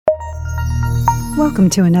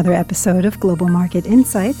Welcome to another episode of Global Market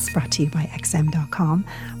Insights, brought to you by XM.com,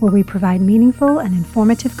 where we provide meaningful and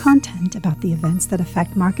informative content about the events that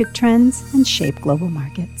affect market trends and shape global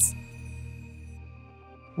markets.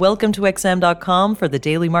 Welcome to XM.com for the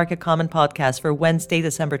Daily Market Comment podcast for Wednesday,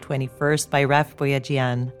 December 21st by Raf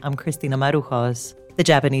Boyajian. I'm Cristina Marujos. The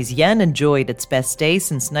Japanese yen enjoyed its best day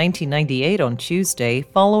since 1998 on Tuesday,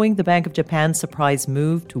 following the Bank of Japan's surprise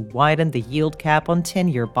move to widen the yield cap on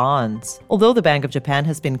 10-year bonds. Although the Bank of Japan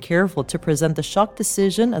has been careful to present the shock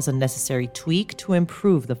decision as a necessary tweak to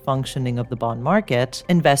improve the functioning of the bond market,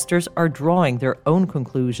 investors are drawing their own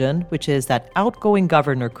conclusion, which is that outgoing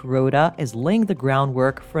Governor Kuroda is laying the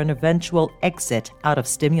groundwork for an eventual exit out of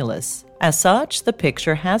stimulus. As such, the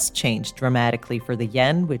picture has changed dramatically for the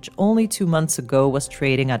yen, which only 2 months ago was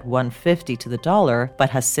trading at 150 to the dollar,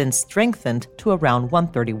 but has since strengthened to around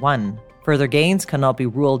 131. Further gains cannot be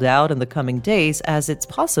ruled out in the coming days, as it's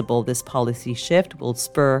possible this policy shift will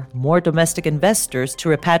spur more domestic investors to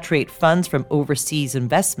repatriate funds from overseas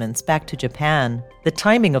investments back to Japan. The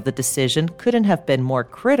timing of the decision couldn't have been more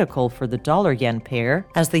critical for the dollar-yen pair,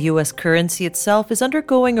 as the U.S. currency itself is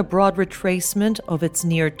undergoing a broad retracement of its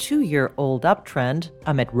near 2-year-old uptrend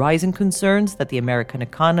amid rising concerns that the American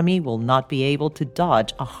economy will not be able to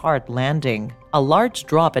dodge a hard landing. A large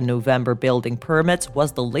drop in November building permits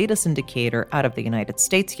was the latest indicator out of the United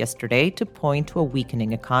States yesterday to point to a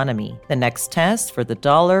weakening economy. The next test for the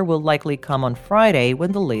dollar will likely come on Friday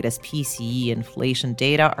when the latest PCE inflation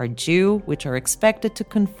data are due, which are expected to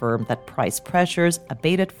confirm that price pressures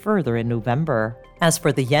abated further in November. As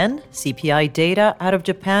for the yen, CPI data out of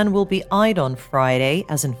Japan will be eyed on Friday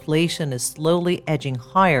as inflation is slowly edging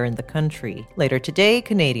higher in the country. Later today,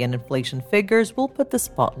 Canadian inflation figures will put the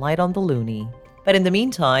spotlight on the loonie. But in the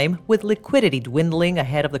meantime, with liquidity dwindling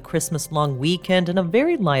ahead of the Christmas long weekend and a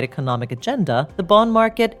very light economic agenda, the bond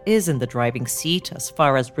market is in the driving seat as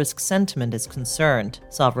far as risk sentiment is concerned.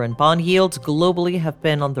 Sovereign bond yields globally have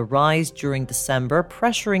been on the rise during December,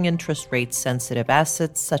 pressuring interest rate-sensitive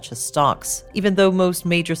assets such as stocks. Even though most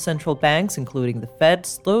major central banks, including the Fed,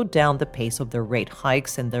 slowed down the pace of their rate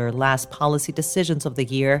hikes in their last policy decisions of the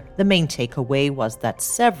year, the main takeaway was that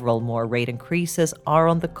several more rate increases are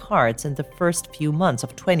on the cards in the first few months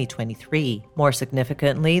of 2023. More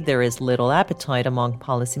significantly, there is little appetite among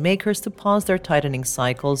policymakers to pause their tightening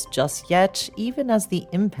cycles just yet, even as the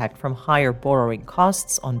impact from higher borrowing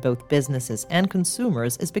costs on both businesses and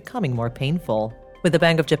consumers is becoming more painful. With the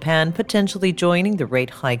Bank of Japan potentially joining the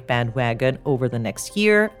rate hike bandwagon over the next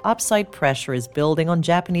year, upside pressure is building on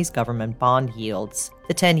Japanese government bond yields.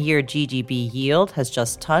 The 10-year GGB yield has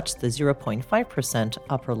just touched the 0.5%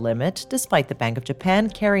 upper limit, despite the Bank of Japan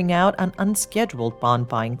carrying out an unscheduled bond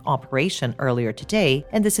buying operation earlier today,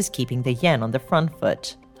 and this is keeping the yen on the front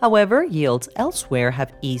foot. However, yields elsewhere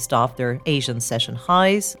have eased off their Asian session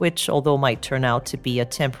highs, which, although might turn out to be a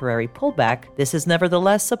temporary pullback, this is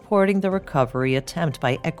nevertheless supporting the recovery attempt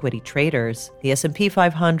by equity traders. The S&P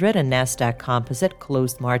 500 and Nasdaq Composite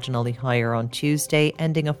closed marginally higher on Tuesday,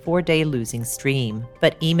 ending a 4-day losing stream.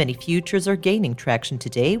 But E-mini futures are gaining traction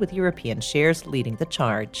today, with European shares leading the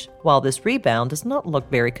charge. While this rebound does not look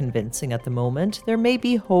very convincing at the moment, there may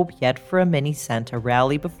be hope yet for a mini Santa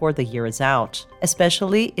rally before the year is out,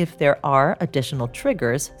 especially if there are additional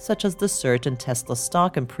triggers, such as the surge in Tesla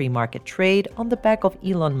stock and pre-market trade on the back of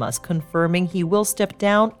Elon Musk confirming he will step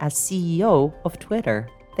down as CEO of Twitter.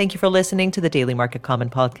 Thank you for listening to the Daily Market Comment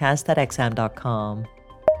podcast at XM.com.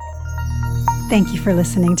 Thank you for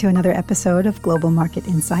listening to another episode of Global Market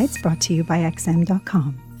Insights, brought to you by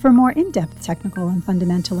XM.com. For more in-depth technical and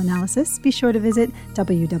fundamental analysis, be sure to visit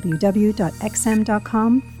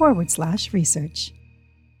www.xm.com/research.